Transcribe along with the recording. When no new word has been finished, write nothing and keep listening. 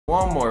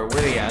One more.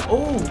 Where they at?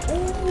 Oh,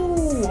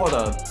 hold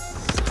up.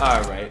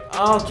 Alright.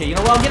 Okay, you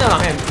know what? I'm getting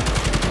on him.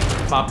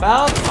 Pop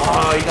out.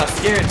 Oh, he got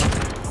scared.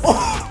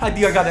 Oh, I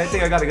think I got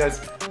it, guys.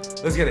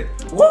 Let's get it.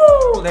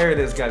 Woo! There it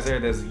is, guys. There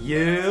it is.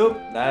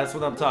 Yep. That's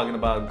what I'm talking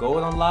about.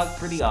 Gold unlocked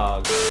for the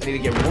AUG. I need to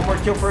get one more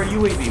kill for a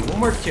UAV. One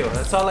more kill.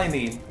 That's all I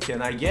need.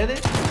 Can I get it?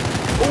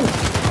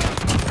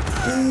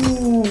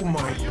 Oh,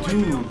 my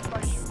dude.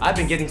 I've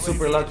been getting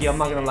super lucky. I'm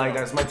not gonna lie,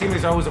 guys. My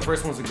teammates are always the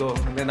first ones to go,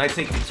 and then I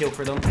take the kill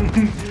for them.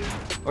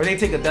 Or they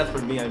take a death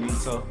for me, I mean,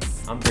 so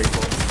I'm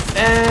grateful.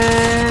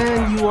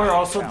 And you are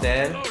also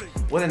dead.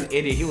 What an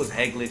idiot. He was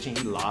head glitching.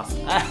 He lost.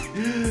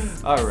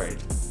 Alright.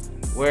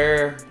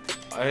 Where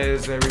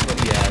is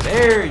everybody at?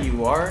 There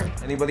you are.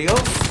 Anybody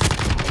else?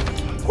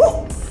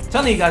 Woo!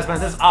 Telling you guys, man,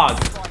 this AUG.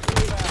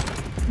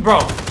 Bro.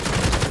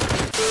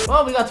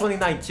 Well, we got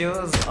 29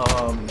 kills.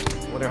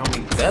 Wonder how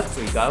many deaths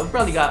we got. We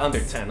probably got under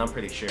 10, I'm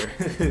pretty sure.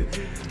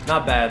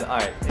 Not bad.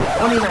 Alright.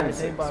 29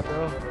 Aimbot,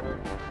 bro.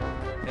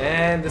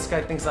 And this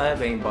guy thinks I have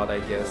aimbot, I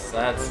guess.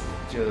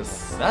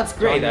 That's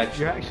great, actually.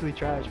 You're actually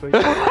trash, but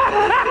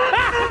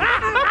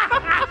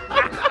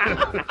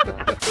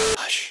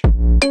Hush.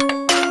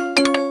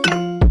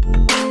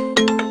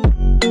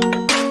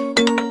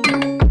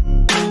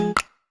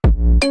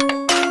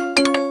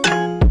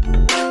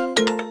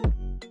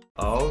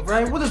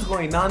 Alright, what is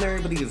going on,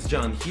 everybody? It's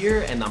John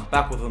here, and I'm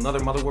back with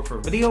another Modern Warfare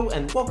video,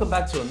 and welcome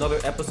back to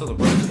another episode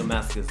of Road to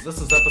Damascus. This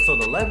is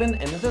episode 11,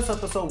 and in this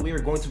episode, we are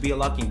going to be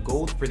unlocking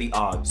gold for the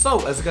AUG.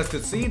 So, as you guys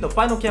could see, the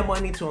final camo I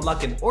need to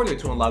unlock in order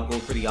to unlock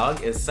gold for the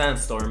AUG is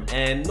Sandstorm,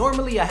 and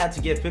normally I had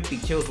to get 50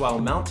 kills while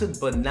mounted,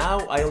 but now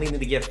I only need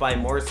to get 5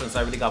 more since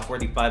I already got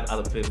 45 out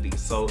of 50,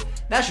 so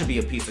that should be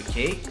a piece of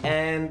cake.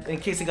 And in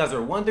case you guys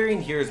are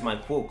wondering, here's my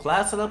full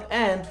class setup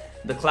and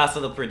the class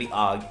setup for the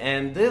AUG.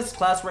 And this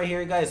class right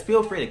here, guys,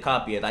 feel free to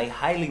copy it. I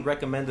highly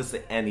recommend this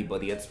to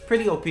anybody. It's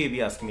pretty OP if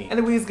you ask me.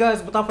 Anyways,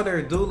 guys, without further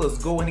ado, let's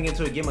go heading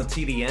into a game of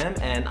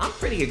TDM. And I'm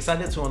pretty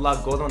excited to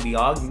unlock gold on the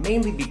AUG,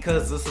 mainly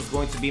because this is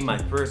going to be my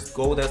first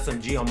gold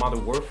SMG on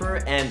Modern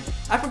Warfare. And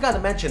I forgot to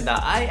mention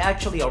that I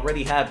actually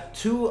already have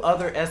 2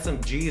 other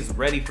SMGs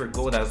ready for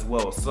gold as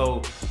well.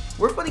 So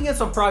we're putting in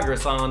some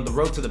progress on the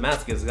road to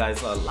Damascus, guys.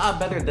 A lot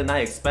better than I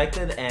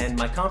expected, and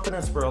my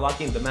confidence for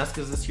unlocking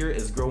Damascus this year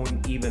is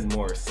growing even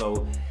more.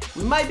 So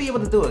we might be able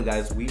to do it,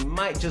 guys. We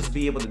might just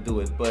be able to do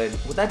it. But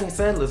with that being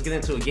said, let's get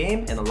into a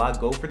game and unlock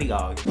gold for the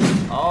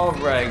AUG.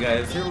 Alright,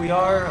 guys, here we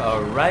are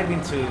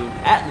arriving to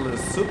Atlas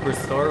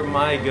Superstore.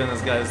 My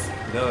goodness, guys,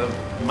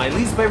 my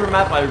least favorite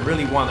map. I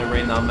really want it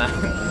right now, man.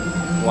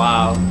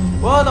 Wow.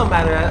 Well, it don't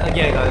matter.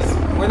 Again, guys,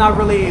 we're not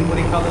really, what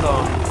do you call it,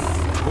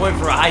 going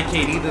for a high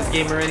KD this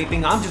game or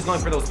anything. I'm just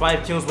going for those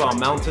 5 kills while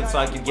mounted so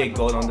I can get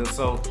gold on this.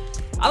 So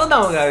I don't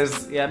know,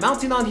 guys. Yeah,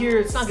 mounting on here,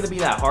 it's not gonna be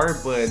that hard,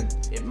 but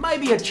it might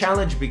be a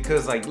challenge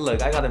because, like,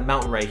 look, I got a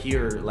mountain right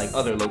here, like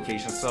other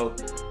locations. So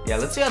yeah,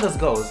 let's see how this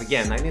goes.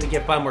 Again, I need to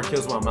get 5 more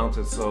kills while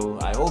mounted, so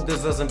I hope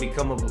this doesn't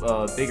become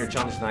a bigger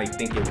challenge than I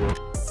think it will.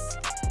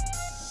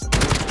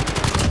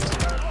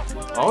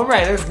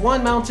 Alright, there's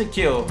 1 mounted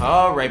kill.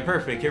 Alright,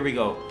 perfect. Here we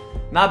go.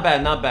 Not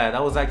bad, not bad.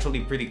 That was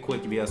actually pretty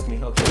quick if you ask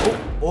me. Okay.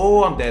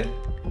 Oh, I'm dead.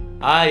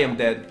 I am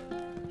dead.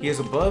 He is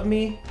above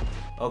me.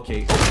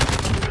 Okay.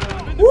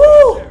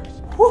 Woo!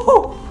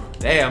 Woo!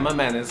 Damn, my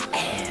man is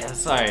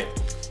ass. Alright.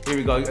 Here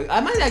we go.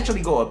 I might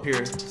actually go up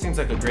here. Seems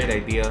like a great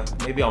idea.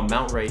 Maybe I'll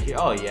mount right here.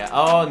 Oh, yeah.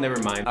 Oh, never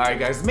mind. Alright,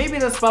 guys. Maybe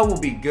this spot will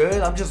be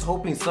good. I'm just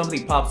hoping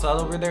somebody pops out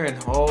over there. And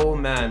oh,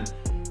 man.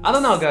 I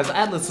don't know, guys.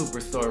 Atlas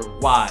Superstore.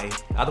 Why?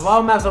 Out of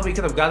all maps that we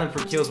could have gotten for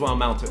kills while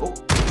mounted. Oh.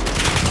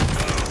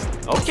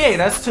 Okay,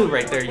 that's 2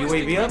 right there.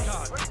 UAV up.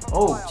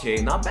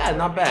 Okay, not bad,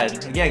 not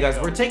bad. Again, guys,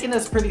 we're taking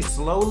this pretty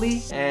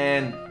slowly,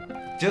 and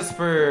just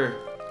for...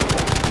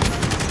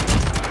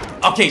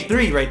 Okay,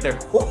 3 right there.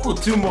 Oh,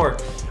 2 more.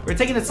 We're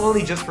taking it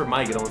slowly just for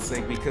my own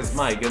sake, because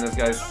my goodness,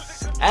 guys.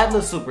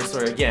 Atlas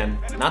Superstore, again,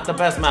 not the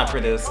best map for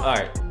this.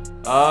 Alright.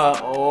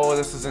 Oh,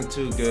 this isn't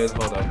too good.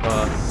 Hold up.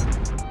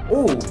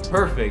 Oh,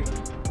 perfect.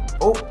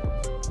 Oh.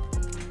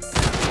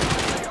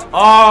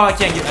 Oh, I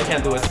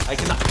can't do it. I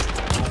cannot.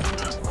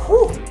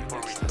 Whew.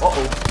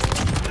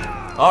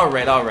 Uh-oh.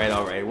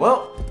 Alright.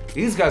 Well,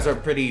 these guys are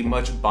pretty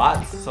much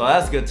bots, so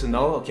that's good to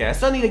know. Okay, I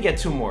still need to get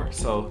 2 more,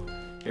 so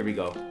here we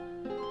go.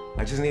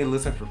 I just need to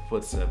listen for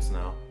footsteps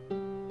now.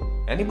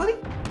 Anybody?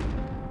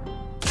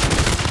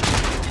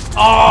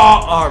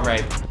 Oh,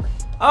 alright.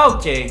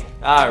 Okay,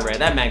 alright,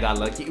 that man got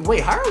lucky.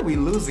 Wait, how are we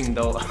losing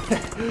though?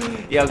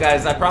 Yo,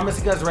 guys, I promise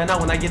you guys right now,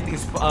 when I get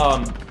these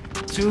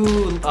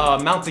 2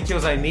 mounted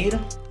kills I need,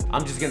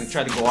 I'm just gonna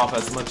try to go off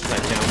as much as I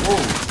can.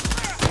 Whoa.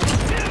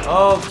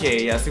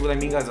 Okay, yeah, see what I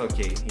mean, guys?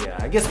 Okay, yeah,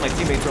 I guess my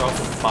teammates are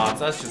also bots.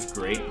 That's just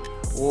great.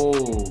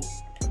 Whoa.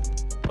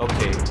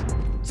 Okay.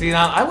 See,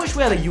 now, I wish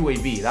we had a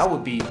UAV. That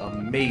would be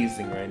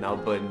amazing right now,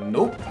 but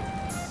nope.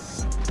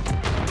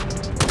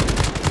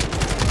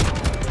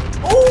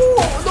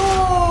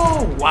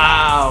 Oh, no!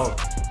 Wow.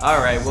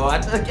 Alright, well,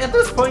 at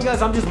this point,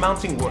 guys, I'm just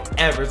mounting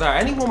whatever.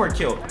 Alright, I need 1 more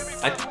kill.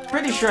 I'm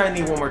pretty sure I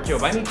need 1 more kill,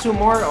 but I need 2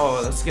 more.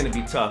 Oh, that's gonna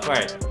be tough.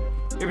 Alright,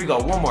 here we go.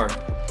 1 more.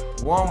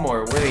 One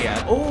more. Where they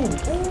at? Oh,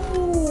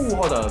 oh,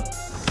 hold up.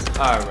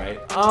 Alright.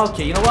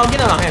 Okay, you know what? I'm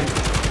getting on him.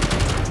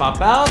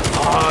 Pop out.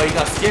 Oh, he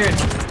got scared.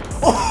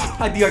 Oh,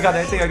 I think I got it.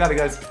 I think I got it,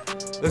 guys.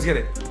 Let's get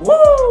it.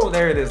 Woo!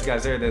 There it is,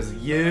 guys. There it is.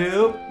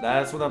 Yep.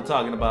 That's what I'm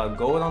talking about.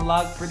 Gold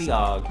unlocked for the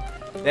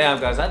AUG. Damn,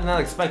 guys. I did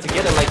not expect to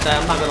get it like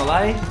that. I'm not gonna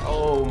lie.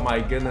 Oh, my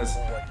goodness.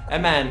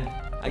 And man,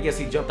 I guess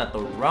he jumped at the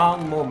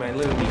wrong moment.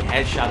 Literally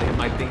headshotted him,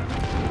 I think.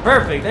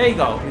 Perfect. There you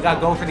go. We got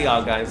gold for the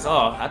AUG, guys.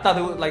 Oh, I thought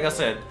it was, like I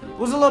said, it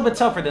was a little bit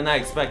tougher than I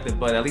expected,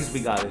 but at least we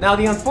got it. Now,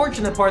 the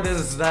unfortunate part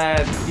is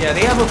that, yeah,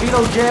 they have a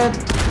veto jet.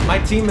 My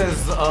team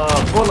is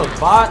full of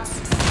bots.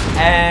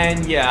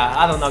 And yeah,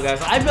 I don't know,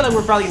 guys. I feel like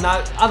we're probably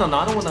not, I don't know.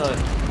 I don't want to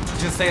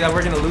just say that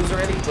we're going to lose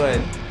already, but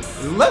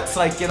it looks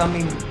like it. I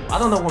mean, I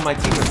don't know what my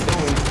team is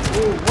doing.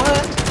 Ooh,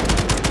 what?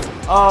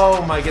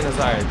 Oh my goodness.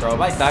 All right, bro. If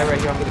I die right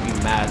here, I'm going to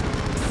be mad.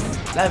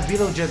 That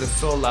veto jet is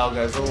so loud,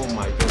 guys. Oh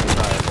my goodness.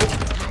 All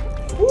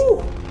right.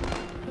 Woo.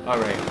 All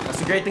right. That's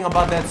the great thing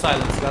about that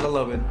silence. Gotta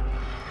love it.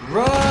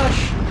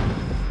 Rush.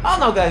 I don't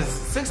know, guys.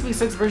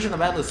 6v6 version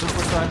of Atlas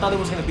Superstar. I thought it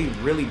was going to be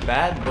really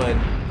bad, but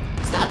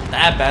it's not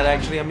that bad,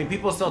 actually. I mean,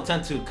 people still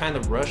tend to kind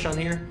of rush on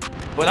here.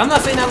 But I'm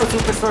not saying Atlas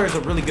Superstar is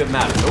a really good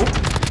map. Nope.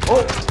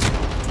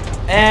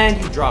 Oh.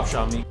 And you drop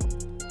shot me.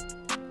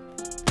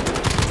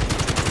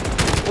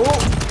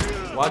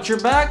 Oh. Watch your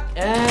back.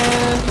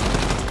 And...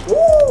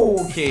 Ooh,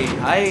 okay.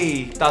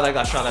 I thought I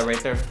got shot at right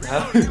there.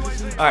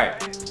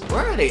 Alright.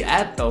 Where are they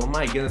at, though?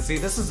 My goodness. See,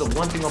 this is the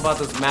one thing about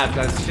this map,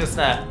 guys. It's just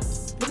that...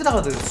 Look at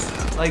all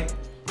this. Like,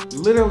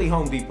 literally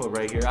Home Depot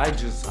right here. I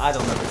don't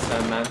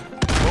understand, man.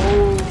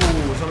 Oh,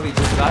 somebody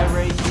just died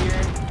right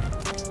here.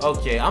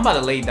 Okay, I'm about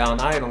to lay down.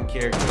 I don't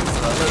care.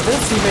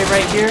 This teammate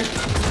right here.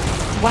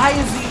 Why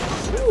is he?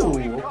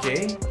 Ooh,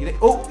 okay.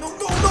 Oh, no,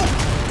 no, no.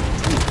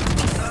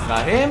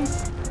 Got him.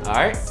 All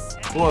right.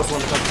 Who else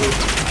want to come through?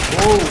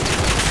 Whoa.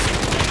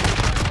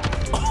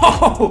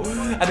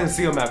 Oh, I didn't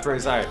see him at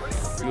first. All right.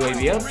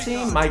 UAV up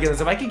team. My goodness,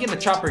 if I could get a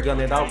chopper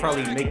gun in, that'll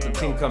probably make the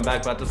team come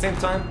back. But at the same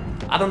time,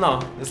 I don't know.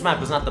 This map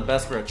is not the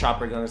best for a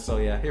chopper gunner. So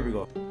yeah, here we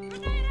go.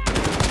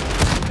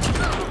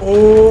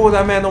 Oh,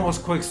 that man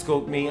almost quick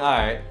scoped me.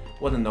 Alright.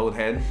 What a node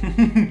head.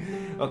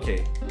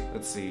 Okay.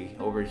 Let's see.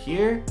 Over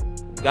here.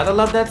 Gotta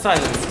love that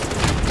silence.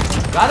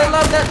 Gotta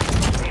love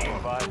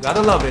that.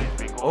 Gotta love it.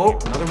 Oh,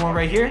 another one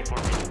right here.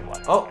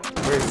 Oh,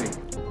 where is he?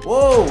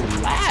 Whoa,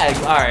 lag.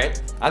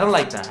 Alright. I don't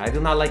like that. I do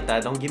not like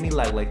that. Don't give me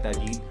lag like that,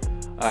 dude.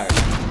 Alright.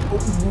 Oh,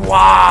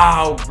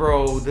 wow,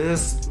 bro.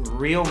 This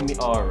real me.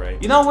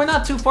 Alright. You know, we're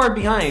not too far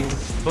behind,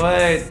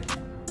 but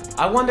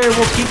I wonder if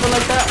we'll keep it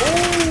like that.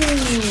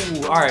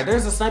 Ooh! Alright,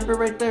 there's a sniper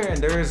right there, and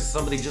there is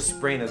somebody just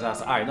spraying his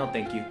ass. Alright, no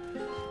thank you.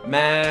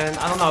 Man,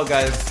 I don't know,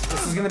 guys.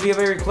 This is gonna be a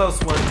very close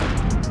one.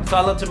 It's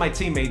all up to my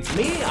teammates.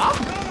 Me,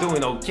 I'm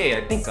doing okay.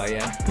 I think I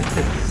am.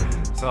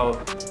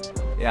 So,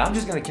 yeah, I'm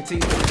just gonna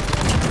continue.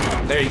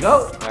 There you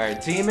go. Alright,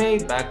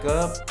 teammate, back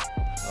up.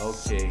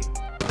 Okay.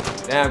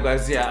 Damn,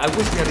 guys, yeah, I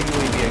wish we had a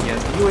UAV again.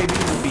 The UAV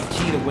would be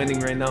key to winning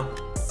right now.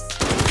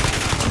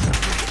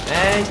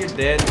 And you're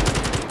dead.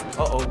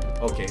 Uh-oh.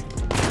 Okay.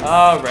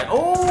 Alright.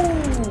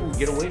 Oh!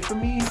 Get away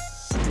from me.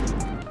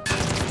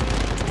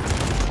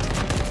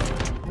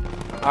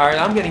 Alright,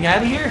 I'm getting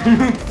out of here.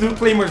 Two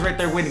claymores right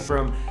there waiting for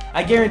him.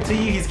 I guarantee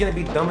you he's gonna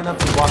be dumb enough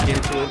to walk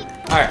into it.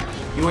 Alright.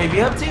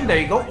 UAV up team. There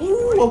you go.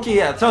 Ooh, okay,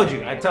 yeah, I told you.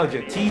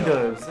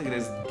 T-dubs. Look at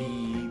this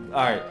D.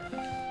 Alright.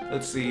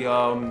 Let's see.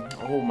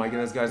 Oh my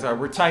goodness, guys. Alright,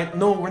 we're tied.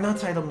 No, we're not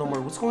tied up no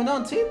more. What's going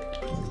on, team?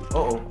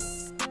 Uh-oh.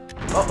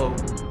 Uh-oh.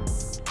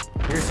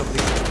 Here's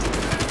something.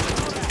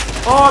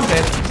 Oh, I'm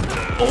dead.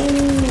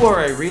 Oh,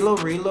 alright.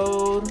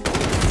 Reload.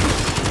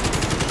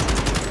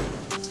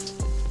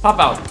 Pop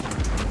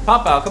out.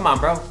 Pop out. Come on,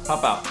 bro.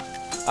 Pop out.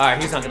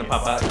 Alright, he's not gonna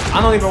pop out.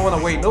 I don't even want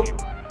to wait. Nope.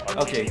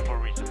 Okay.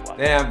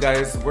 Damn,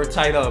 guys. We're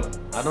tied up.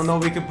 I don't know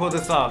if we can pull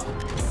this off.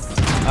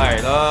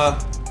 Alright,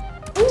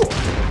 ooh.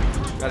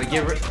 Gotta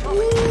get rid.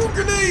 Ooh,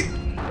 grenade!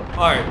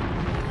 Alright.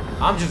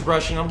 I'm just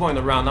rushing. I'm going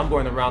around.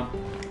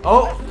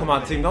 Oh, come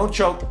on, team. Don't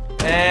choke.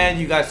 And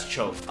you guys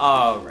choked.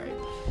 Alright.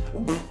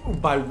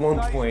 By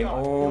 1 point.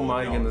 Oh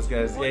my goodness,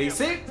 guys. Yeah, you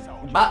see?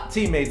 Bot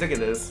teammates, look at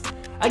this.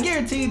 I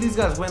guarantee these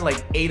guys win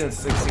like 8 and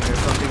 16 or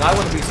something. I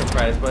wouldn't be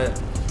surprised, but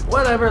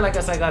whatever. Like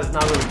I said, guys,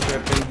 not really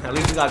tripping. At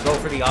least we got gold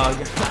for the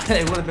AUG.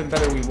 It would have been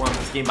better if we won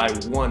this game by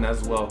 1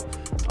 as well.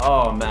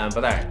 Oh man,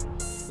 but alright.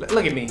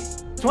 Look at me.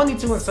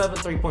 22 and 7,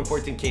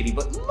 3.14 KD.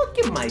 But look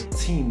at my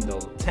team though.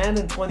 10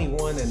 and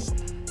 21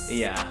 and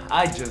yeah,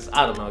 I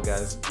don't know,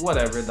 guys.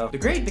 Whatever, though. The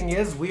great thing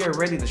is, we are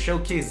ready to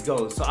showcase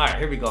gold. So, alright,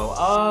 here we go.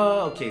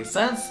 Okay,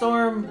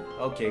 Sandstorm.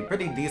 Okay,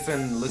 pretty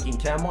decent looking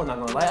camo, not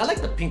gonna lie. I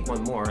like the pink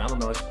one more. I don't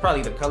know, it's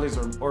probably the colors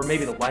or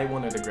maybe the white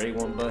one or the gray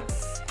one, but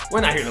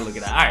we're not here to look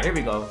at that. Alright, here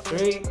we go.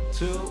 3,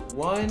 2,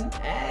 1,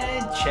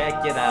 and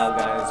check it out,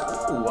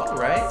 guys. Ooh,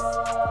 alright.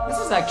 This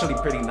is actually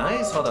pretty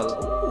nice. Hold on.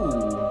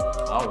 Ooh,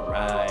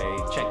 alright.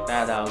 Check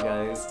that out,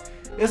 guys.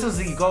 This is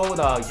the Gold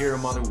Aug here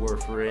in Modern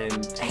Warfare,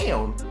 and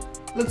damn.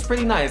 Looks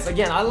pretty nice.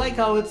 Again, I like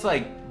how it's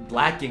like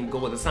black and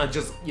gold. It's not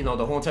just, you know,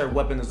 the whole entire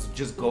weapon is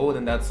just gold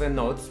and that's it.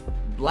 No, it's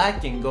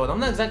black and gold. I'm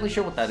not exactly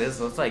sure what that is.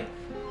 So it's like,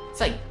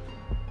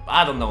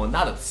 I don't know,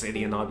 not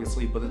obsidian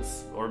obviously, but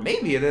it's, or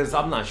maybe it is,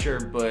 I'm not sure,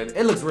 but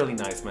it looks really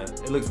nice, man.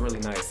 It looks really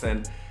nice,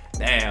 and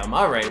damn,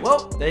 alright,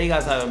 well, there you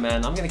guys have it,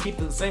 man. I'm gonna keep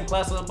the same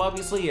class up,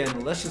 obviously,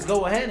 and let's just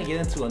go ahead and get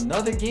into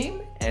another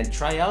game and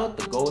try out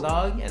the Gold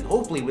Aug, and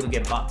hopefully we'll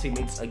get bot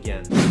teammates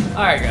again.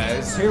 Alright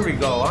guys, here we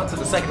go, on to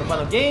the second and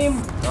final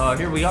game.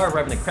 Here we are, we're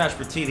having a Crash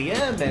for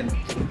TDM, and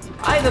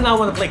I do not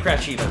want to play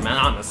Crash either, man,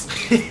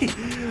 honestly.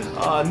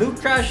 New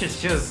Crash is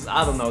just,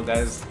 I don't know,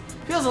 guys.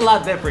 Feels a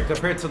lot different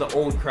compared to the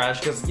old Crash,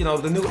 because, you know,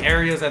 the new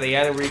areas that they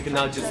added where you can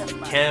now just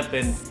camp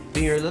and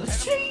be in your little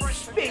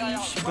space.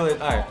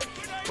 But, alright,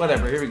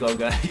 whatever, here we go,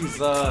 guys.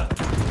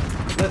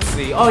 Let's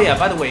see. Oh, yeah,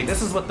 by the way,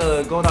 this is what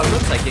the Gold Aug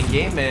looks like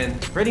in-game,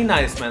 and pretty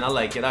nice, man. I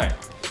like it. Alright,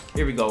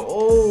 here we go.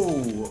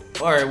 Oh,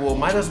 alright, well,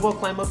 might as well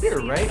climb up here,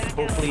 right?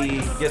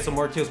 Hopefully get some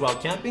more kills while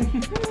camping.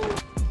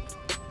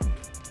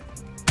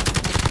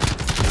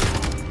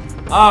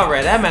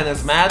 Alright, that man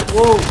is mad.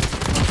 Whoa.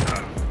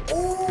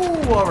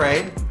 Oh,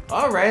 alright.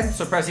 Alright,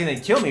 surprised he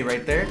didn't kill me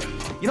right there.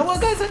 You know what,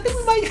 guys? I think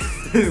we might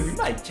we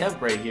might camp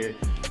right here.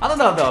 I don't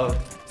know, though.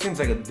 Seems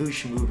like a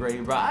douche move right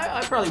here, but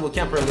I probably will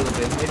camp for a little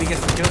bit. Maybe get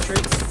some kill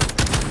streaks.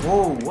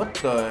 Whoa, what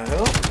the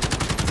hell?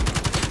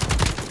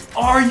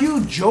 Are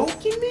you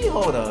joking me?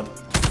 Hold up.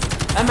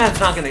 That man's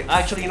not gonna...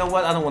 Actually, you know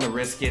what? I don't want to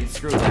risk it.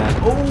 Screw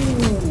that.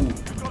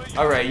 Oh!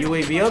 Alright,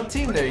 UAV up,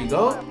 team. There you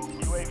go.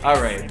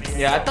 Alright.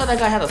 Yeah, I thought that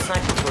guy had a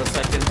sniper for a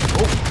second.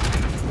 Oh!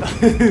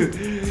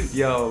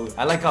 Yo,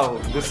 I like how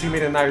this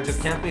teammate and I are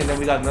just camping, and then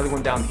we got another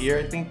one down here,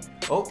 I think.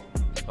 Oh,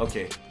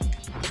 okay.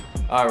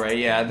 Alright,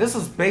 yeah, this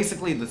is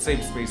basically the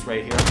safe space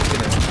right here. I'm just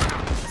gonna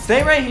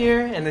stay right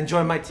here and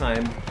enjoy my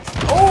time.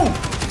 Oh!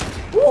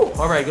 Woo!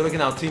 Alright, good looking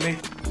out, teammate.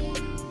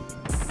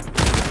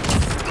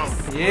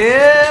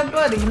 Yeah,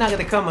 buddy, you're not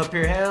gonna come up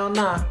here, hell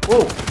nah.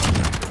 Whoa!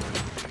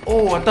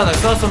 Oh, I thought I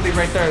saw somebody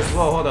right there as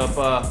well. Hold up,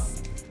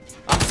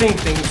 I'm seeing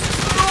things.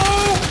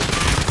 Oh!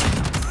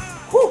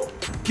 Woo!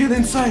 Get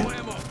inside!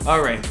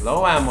 Alright,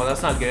 low ammo,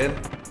 that's not good.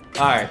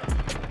 Alright,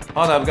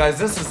 hold up, guys,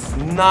 this is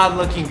not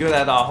looking good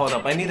at all. Hold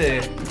up, I need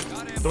to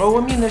throw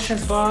a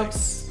munitions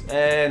box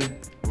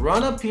and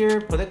run up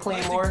here, put a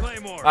claymore.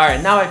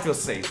 Alright, now I feel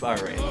safe.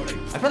 Alright,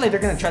 I feel like they're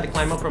gonna try to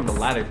climb up from the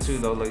ladder too,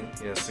 though. Like,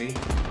 yeah, see?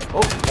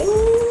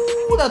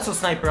 Oh, that's a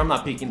sniper. I'm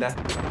not peeking that.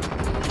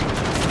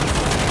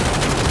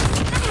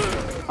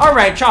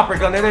 Alright, chopper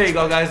gunner, there you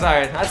go, guys.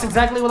 Alright, that's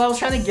exactly what I was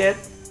trying to get.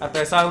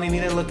 After I saw I only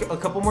needed a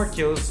couple more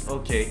kills.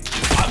 Okay,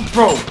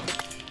 bro,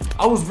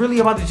 I was really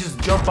about to just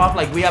jump off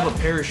like we have a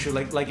parachute,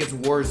 like it's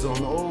Warzone.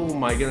 Oh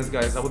my goodness,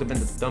 guys, that would have been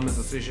the dumbest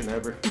decision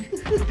ever.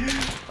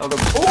 Oh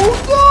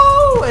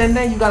no! And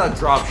then you got a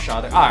drop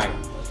shot. Alright,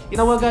 you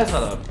know what, guys?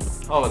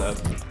 Hold up.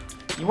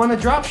 You want a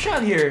drop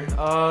shot here?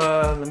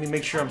 Let me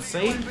make sure I'm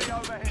safe.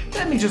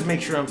 Let me just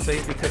make sure I'm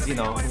safe because, you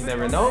know, you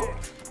never know.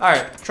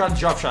 Alright, try to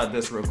drop shot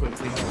this real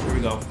quickly. Here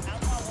we go.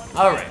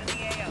 Alright.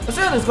 Let's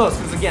see how this goes,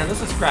 because again,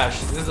 this is Crash.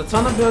 There's a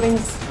ton of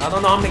buildings. I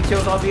don't know how many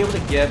kills I'll be able to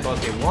get, but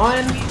okay,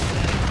 one.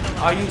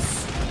 Are you...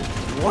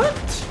 What?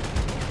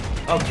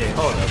 Okay,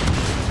 hold up.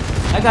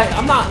 That guy,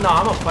 I'm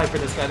gonna fight for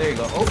this guy. There you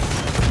go. Oh.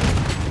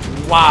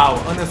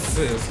 Wow, an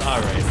assist.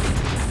 Alright.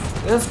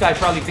 This guy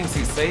probably thinks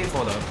he's safe.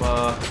 Hold up.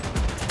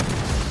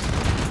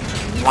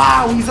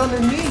 Wow, he's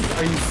underneath.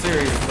 Are you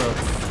serious, bro?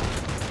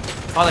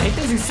 Oh, he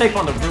thinks he's safe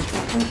on the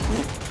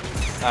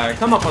roof. Alright,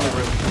 come up on the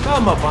roof.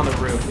 Come up on the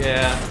roof.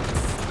 Yeah.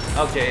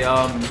 Okay,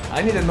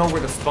 I need to know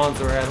where the spawns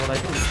are at. Well, I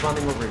think they're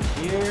spawning over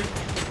here.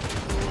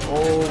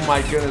 Oh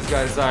my goodness,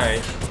 guys.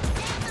 Alright.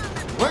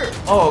 Where?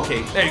 Oh,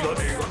 okay. There you go.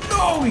 There you go.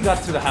 No, we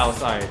got to the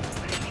house. Alright.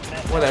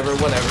 Whatever.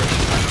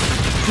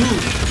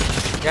 Dude.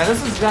 Yeah,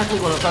 this is exactly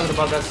what I'm talking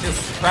about. That's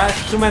just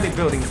Crash. Too many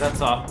buildings,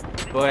 that's all.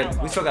 But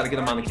we still got a good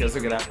amount of kills.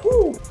 Look at that.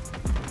 Woo.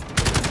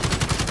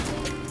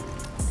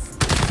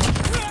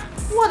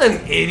 What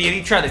an idiot.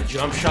 He tried to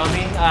jump shot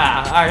me.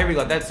 Alright, here we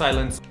go. Dead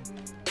silence.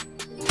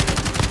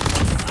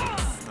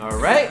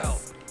 Alright.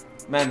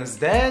 Man is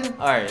dead.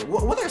 Alright,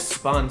 what are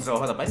spawns though?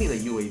 Hold up, I need a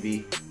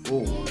UAV.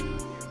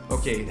 Ooh.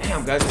 Okay,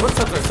 damn guys,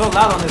 footsteps are so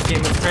loud on this game,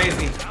 it's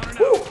crazy.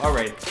 Woo!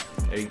 Alright,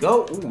 there you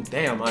go. Ooh,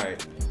 damn,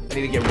 alright. I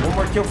need to get one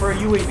more kill for a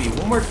UAV.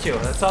 One more kill,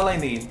 that's all I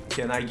need.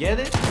 Can I get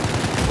it?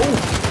 Ooh!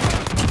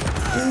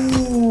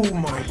 Ooh,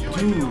 my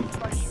dude.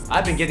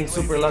 I've been getting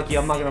super lucky,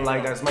 I'm not gonna lie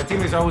guys. My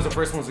teammates are always the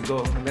first ones to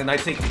go, and then I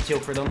take the kill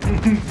for them.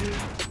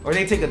 Or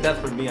they take a death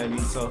for me, I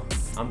mean, so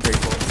I'm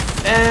grateful.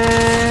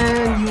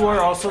 And you are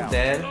also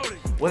dead.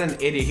 What an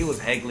idiot, he was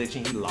head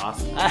glitching, he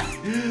lost.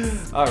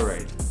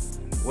 Alright,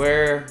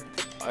 where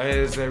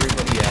is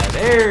everybody at?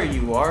 There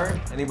you are.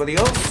 Anybody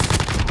else?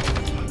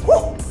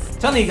 Woo!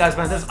 Telling you guys,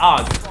 man, this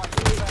Aug.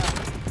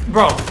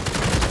 Bro,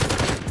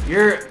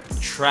 you're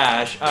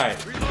trash. Alright,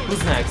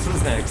 who's next?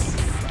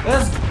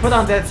 Let's put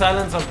on dead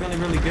silence. I'm feeling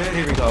really good.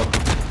 Here we go.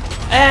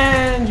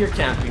 And you're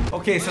camping.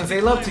 Okay, since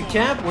they love to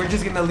camp, we're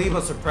just gonna leave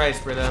a surprise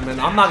for them,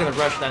 and I'm not gonna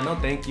rush that. No,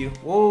 thank you.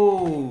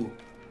 Whoa.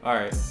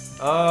 Alright.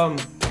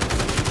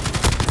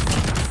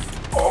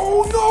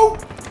 Oh no!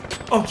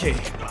 Okay.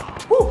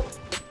 Woo!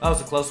 That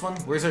was a close one.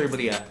 Where's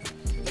everybody at?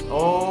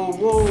 Oh,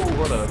 whoa,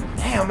 what a...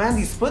 Damn, man,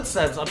 these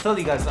footsteps. I'm telling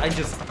you guys,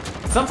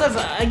 sometimes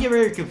I get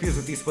very confused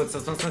with these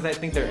footsteps. Sometimes I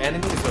think they're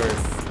enemies or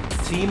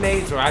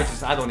teammates, or I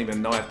don't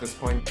even know at this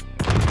point.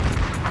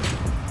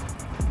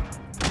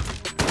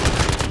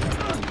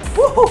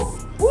 Woo!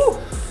 Woo!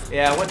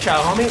 Yeah, watch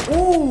out, homie.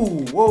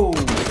 Ooh, whoa.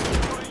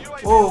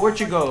 Whoa, where'd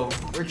you go?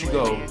 Where'd you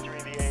go?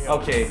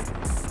 Okay.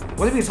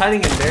 What if he's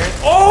hiding in there?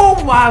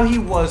 Oh, wow, he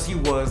was.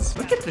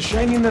 Look at the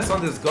shininess on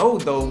this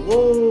gold, though.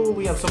 Whoa,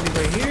 we have something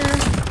right here.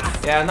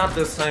 Yeah, not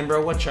this time,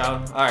 bro. Watch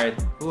out. Alright,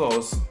 who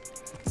else?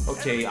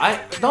 Okay,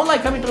 I don't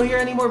like coming through here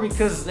anymore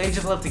because they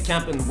just left the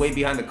camp and way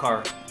behind the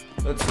car.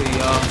 Let's see,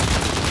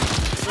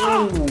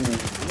 ooh,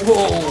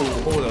 whoa,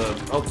 hold up.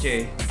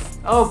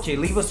 Okay,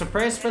 leave a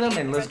surprise for them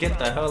and let's get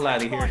the hell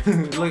out of here.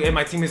 Look, and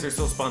my teammates are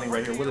still spawning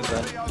right here. What is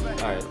that?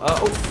 Alright,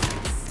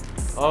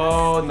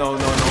 oh, no.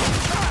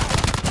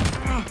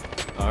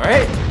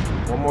 Alright,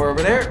 one more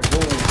over there.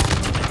 Whoa.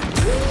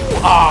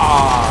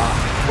 Ah,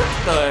 what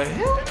the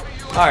hell?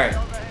 Alright,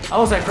 I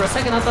was like, for a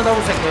second, I thought that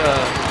was like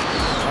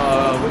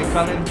what do you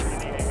call it?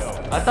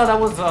 I thought that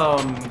was,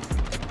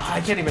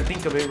 I can't even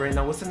think of it right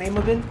now. What's the name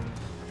of it?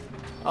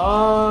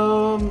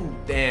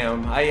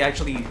 Damn,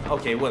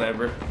 okay,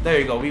 whatever. There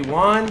you go, we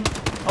won.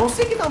 I was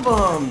thinking of,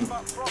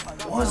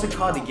 what was it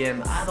called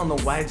again? I don't know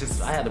why,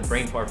 I had a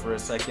brain fart for a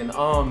second.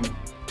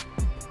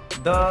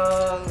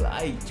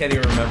 I can't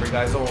even remember,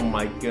 guys. Oh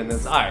my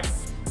goodness. Alright,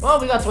 well,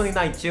 we got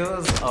 29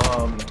 kills.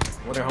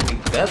 Wonder how many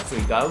deaths we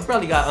got. We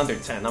probably got under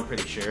 10, I'm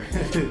pretty sure.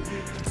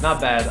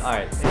 Not bad.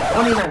 Alright,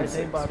 29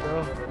 Aimbot,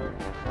 bro.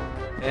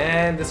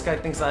 And this guy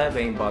thinks I have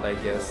aimbot, I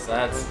guess.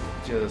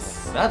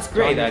 That's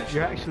great, actually.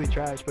 You're actually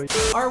trash, but...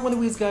 Alright, one of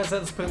these guys,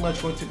 that's pretty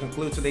much going to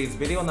conclude today's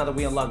video now that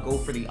we unlock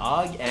gold for the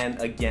AUG. And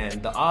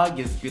again, the AUG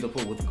is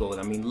beautiful with gold.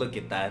 I mean, look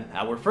at that.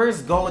 Our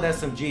first gold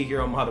SMG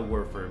here on Modern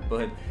Warfare.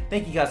 But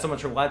thank you guys so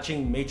much for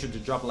watching. Make sure to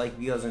drop a like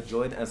if you guys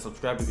enjoyed and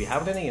subscribe if you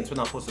haven't any, and turn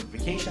on post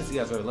notifications so you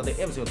guys are alerted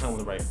every single time when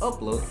the right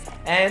upload.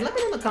 And let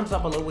me know in the comments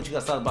down below what you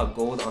guys thought about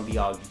gold on the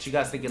AUG. Did you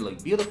guys think it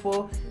looked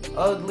beautiful,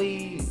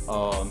 ugly,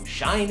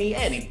 shiny,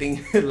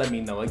 anything? Let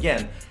me know.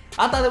 Again,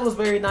 I thought it was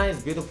very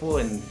nice, beautiful,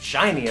 and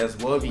shiny as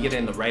well if you get it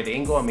in the right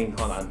angle. I mean,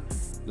 hold on.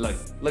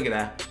 Look at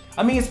that.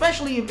 I mean,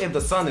 especially if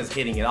the sun is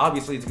hitting it.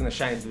 Obviously, it's going to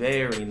shine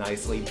very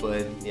nicely,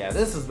 but yeah,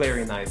 this is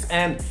very nice.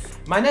 And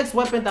my next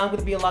weapon that I'm going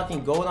to be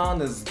unlocking gold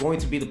on is going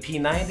to be the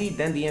P90,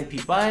 then the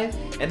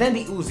MP5, and then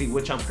the Uzi,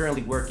 which I'm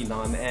currently working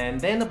on,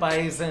 and then the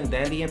Bison,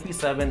 then the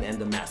MP7, and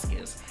the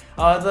Damascus.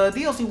 The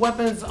DLC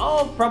weapons,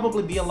 I'll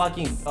probably be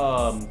unlocking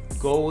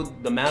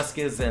gold,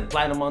 Damascus, and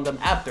platinum on them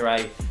after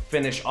I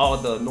finish all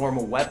the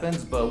normal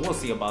weapons, but we'll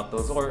see about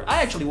those. Or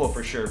I actually will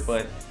for sure,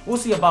 but we'll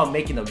see about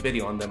making a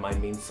video on them, I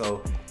mean.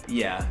 So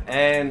yeah,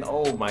 and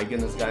oh my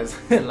goodness, guys,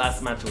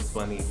 last match was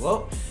funny.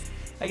 Well,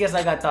 I guess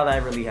I thought I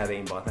really had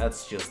aimbot.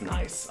 That's just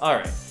nice.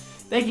 Alright,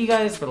 thank you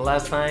guys for the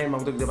last time.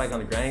 I'm gonna get back on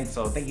the grind,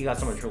 so thank you guys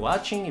so much for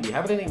watching. If you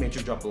haven't any, make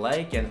sure to drop a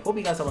like, and hope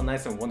you guys have a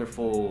nice and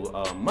wonderful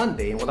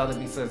Monday. And without that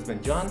being said, it's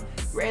been John,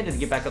 ready to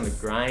get back on the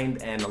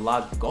grind and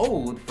unlock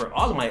gold for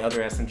all of my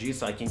other SMGs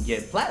so I can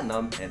get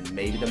platinum and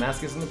maybe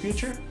Damascus in the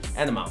future.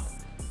 And I'm out.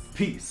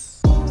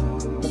 Peace.